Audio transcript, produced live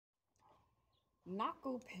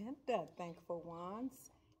Naku Penta, thankful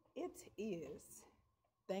ones. It is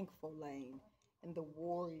Thankful Lane in the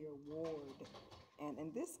Warrior Ward. And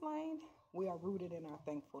in this lane, we are rooted in our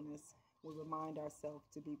thankfulness. We remind ourselves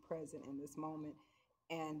to be present in this moment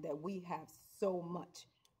and that we have so much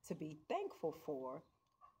to be thankful for.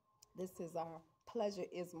 This is our Pleasure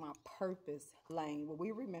is My Purpose lane where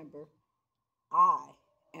we remember I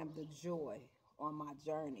am the joy on my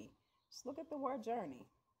journey. Just look at the word journey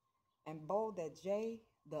and bold that J,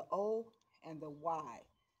 the O, and the Y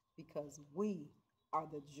because we are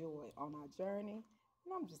the joy on our journey.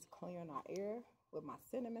 And I'm just clearing our air with my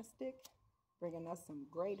cinnamon stick, bringing us some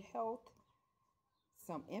great health,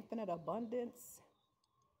 some infinite abundance,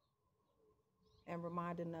 and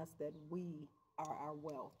reminding us that we are our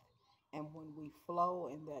wealth. And when we flow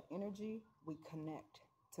in that energy, we connect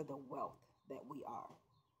to the wealth that we are.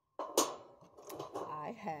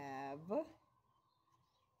 I have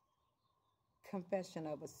Confession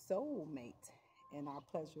of a Soulmate, and our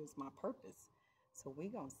pleasure is my purpose. So we're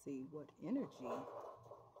going to see what energy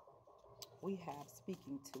we have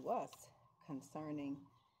speaking to us concerning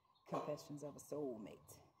Confessions of a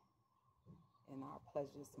Soulmate. And our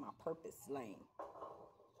pleasure is my purpose lane.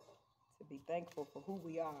 To be thankful for who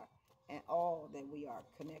we are and all that we are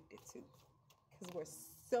connected to. Because we're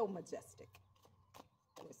so majestic.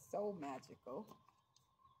 We're so magical.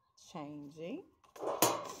 Changing.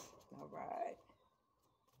 All right.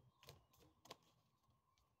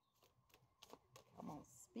 Come on,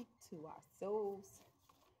 speak to our souls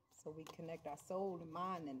so we connect our soul and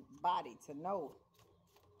mind and body to know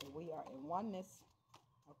that we are in oneness,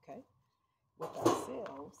 okay, with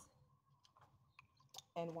ourselves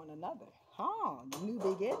and one another. New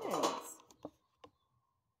beginnings.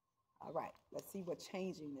 All right, let's see what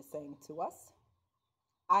changing is saying to us.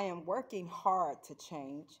 I am working hard to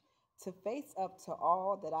change, to face up to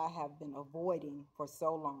all that I have been avoiding for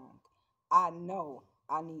so long. I know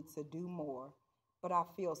I need to do more, but I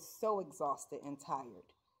feel so exhausted and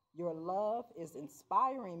tired. Your love is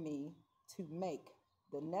inspiring me to make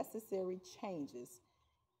the necessary changes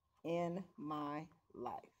in my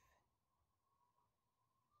life.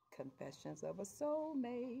 Confessions of a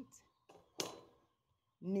Soulmate.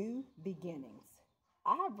 New beginnings.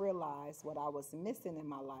 I have realized what I was missing in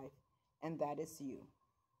my life, and that is you.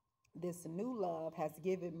 This new love has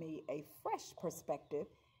given me a fresh perspective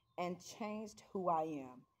and changed who I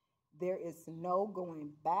am. There is no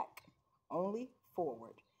going back, only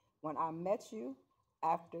forward. When I met you,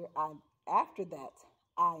 after that,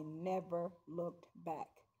 I never looked back.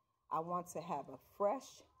 I want to have a fresh,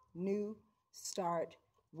 new start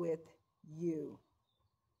with you.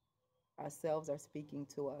 Ourselves are speaking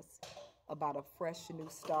to us about a fresh new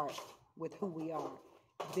start with who we are.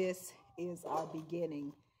 This is our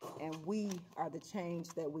beginning, and we are the change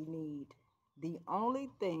that we need. The only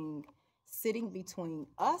thing sitting between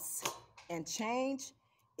us and change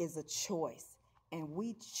is a choice, and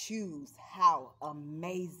we choose how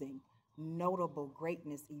amazing, notable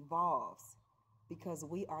greatness evolves because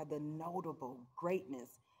we are the notable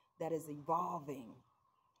greatness that is evolving.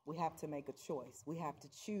 We have to make a choice. We have to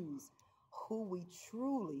choose who we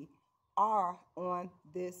truly are on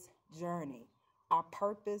this journey. Our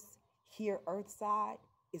purpose here earthside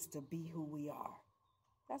is to be who we are.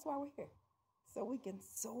 That's why we're here. So we can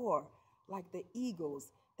soar like the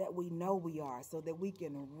eagles that we know we are, so that we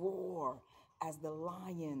can roar as the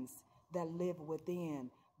lions that live within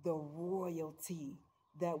the royalty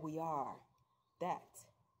that we are. That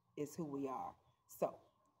is who we are. So,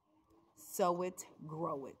 sow it,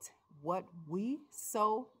 grow it. What we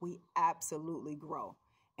sow, we absolutely grow.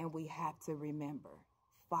 And we have to remember,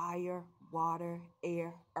 fire, water,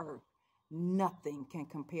 air, earth, nothing can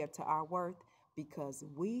compare to our worth because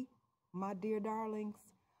we, my dear darlings,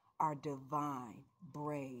 are divine,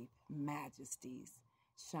 brave majesties.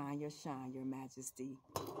 Shine, your majesty.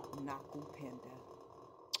 Naku Penda.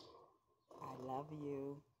 I love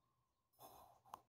you.